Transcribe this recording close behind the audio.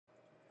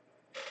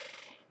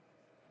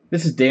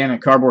This is Dan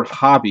at Cardboard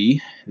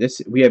Hobby.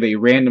 We have a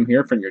random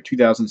here from your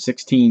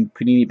 2016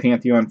 Panini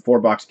Pantheon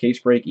 4-box case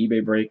break,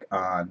 eBay break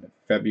on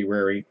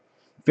February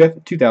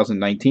 5th,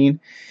 2019.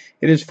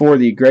 It is for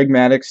the Greg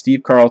Maddux,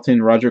 Steve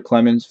Carlton, Roger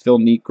Clemens, Phil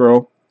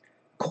Niekro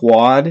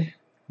Quad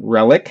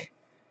Relic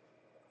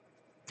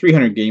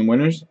 300 game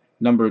winners,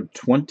 numbered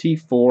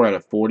 24 out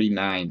of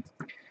 49.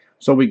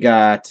 So we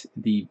got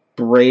the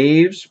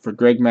Braves for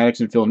Greg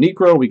Maddux and Phil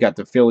Niekro. We got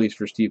the Phillies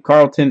for Steve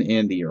Carlton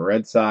and the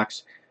Red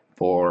Sox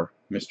for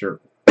Mr.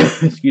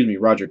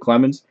 Roger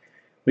Clemens.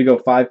 We go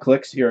 5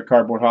 clicks here at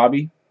Cardboard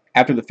Hobby.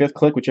 After the 5th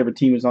click, whichever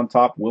team is on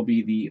top will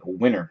be the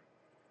winner.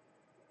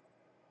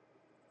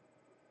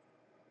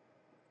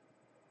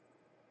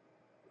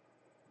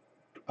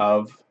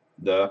 Of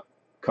the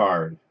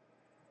card.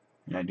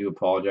 And I do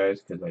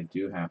apologize because I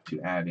do have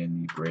to add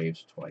in the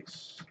Braves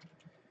twice.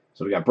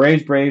 So we got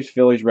Braves,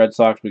 Phillies, Red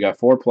Sox. We got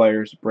 4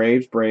 players.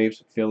 Braves,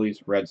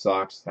 Phillies, Red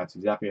Sox. That's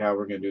exactly how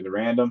we're going to do the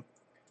random.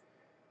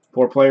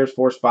 4 players,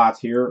 4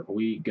 spots here.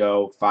 We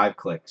go 5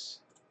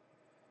 clicks.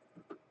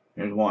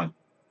 There's 1.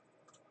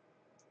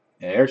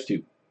 There's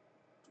 2.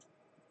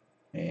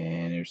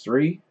 And there's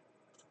 3.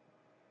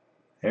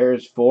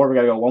 There's 4. We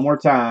got to go one more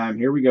time.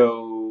 Here we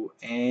go.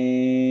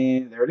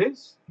 And there it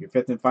is. Your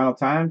 5th and final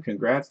time.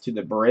 Congrats to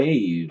the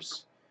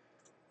Braves.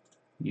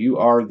 You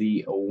are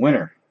the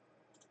winner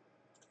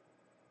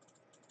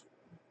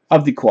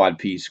of the quad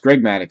piece.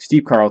 Greg Maddux,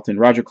 Steve Carlton,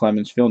 Roger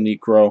Clemens, Phil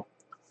Niekro.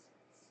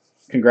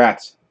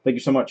 Congrats. Thank you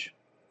so much.